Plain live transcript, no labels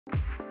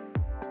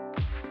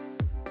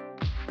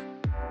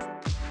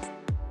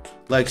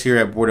Lex here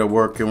at Boored at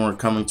Work, and we're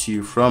coming to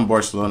you from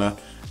Barcelona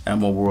at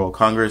Mobile World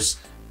Congress.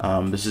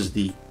 This is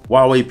the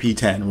Huawei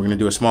P10. We're going to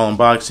do a small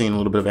unboxing, a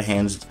little bit of a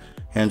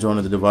hands-on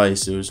of the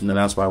device. It was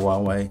announced by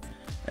Huawei,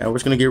 and we're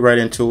just going to get right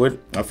into it.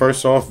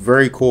 First off,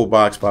 very cool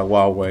box by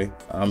Huawei.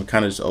 It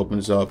kind of just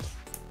opens up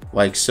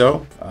like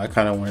so. I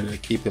kind of wanted to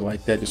keep it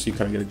like that just so you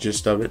kind of get a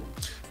gist of it.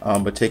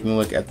 But taking a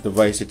look at the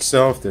device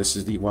itself, this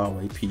is the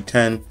Huawei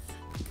P10.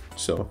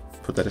 So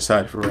put that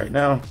aside for right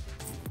now.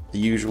 The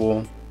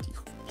usual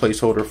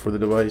placeholder for the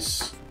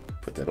device,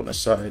 put that on the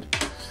side.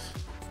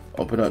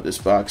 Open up this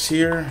box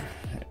here,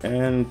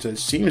 and it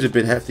seems a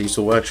bit hefty,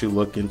 so we'll actually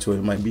look into it.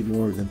 It might be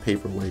more than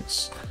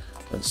paperweights.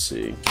 Let's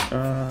see.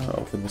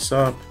 Open this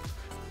up.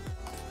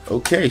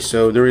 Okay,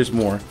 so there is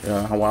more.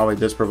 Huawei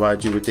does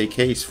provide you with a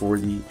case for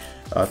the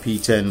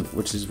P10,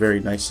 which is very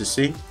nice to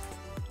see.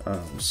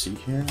 Let's see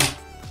here.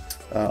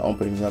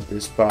 Opening up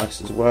this box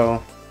as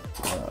well.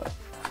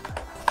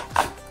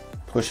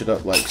 Push it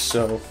up like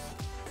so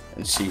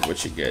and see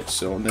what you get.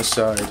 So on this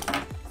side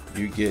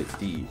you get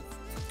the,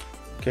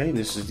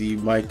 this is the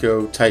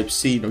micro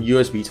Type-C, no,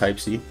 USB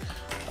Type-C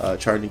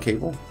charging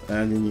cable,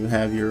 and then you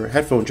have your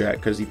headphone jack,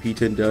 because the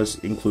P10 does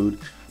include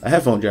a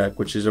headphone jack,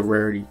 which is a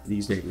rarity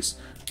these days.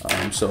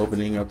 So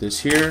opening up this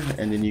here,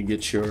 and then you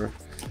get your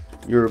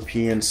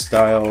European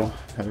style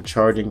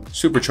charging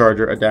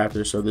supercharger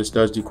adapter. So this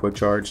does do quick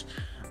charge,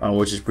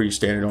 which is pretty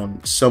standard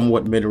on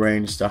somewhat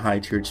mid-range to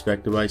high-tiered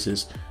spec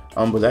devices.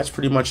 But that's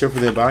pretty much it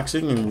for the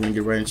unboxing, and we're gonna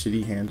get right into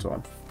the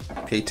hands-on.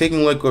 Okay, taking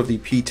a look at the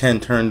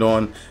P10 turned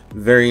on.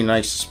 Very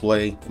nice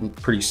display,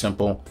 pretty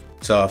simple.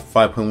 It's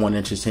 5.1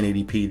 inches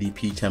 1080p. The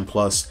P10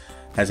 Plus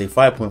has a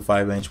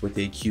 5.5 inch with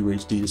a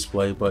QHD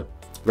display, but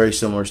very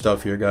similar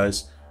stuff here,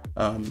 guys.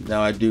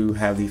 Now I do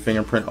have the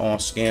fingerprint all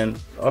scanned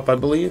up, I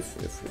believe.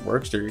 If it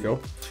works, there you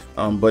go.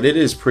 But it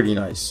is pretty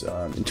nice.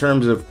 In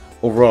terms of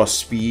overall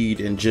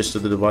speed and gist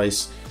of the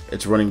device,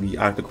 it's running the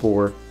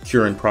octa-core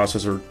Kirin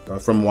processor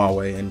from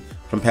Huawei, and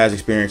from past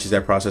experiences,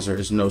 that processor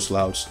is no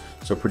slouch,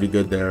 so pretty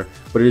good there.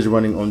 But it is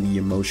running on the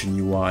Emotion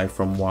UI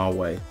from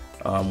Huawei,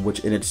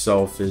 which in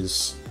itself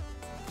is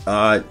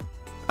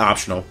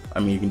optional. I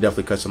mean, you can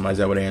definitely customize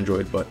that with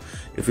Android, but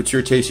if it's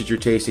your taste, it's your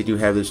taste. They do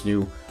have this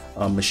new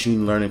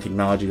machine learning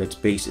technology that's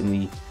based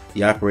in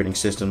the operating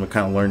system to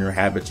kind of learn your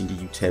habits and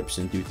give you tips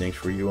and do things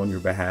for you on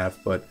your behalf.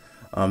 But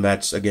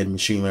that's, again,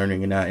 machine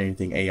learning and not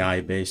anything AI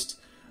based.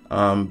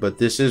 But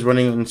this is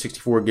running on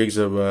 64 gigs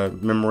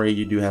of memory.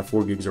 You do have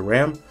 4 gigs of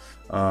RAM,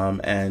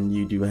 and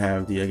you do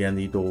have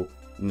the dual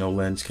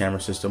lens camera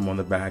system on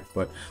the back.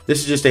 But this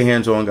is just a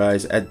hands-on,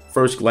 guys. At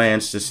first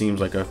glance, this seems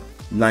like a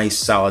nice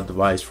solid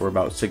device for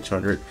about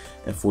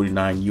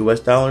 $649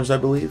 US, I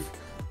believe.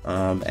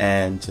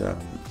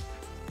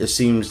 It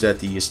seems that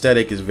the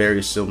aesthetic is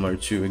very similar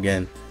to,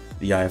 again,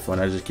 the iPhone.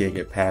 I just can't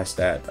get past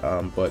that.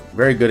 But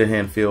very good at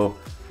hand feel,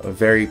 a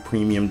very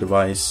premium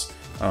device.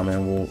 And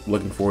we're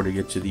looking forward to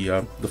get to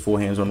the full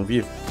hands-on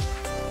review.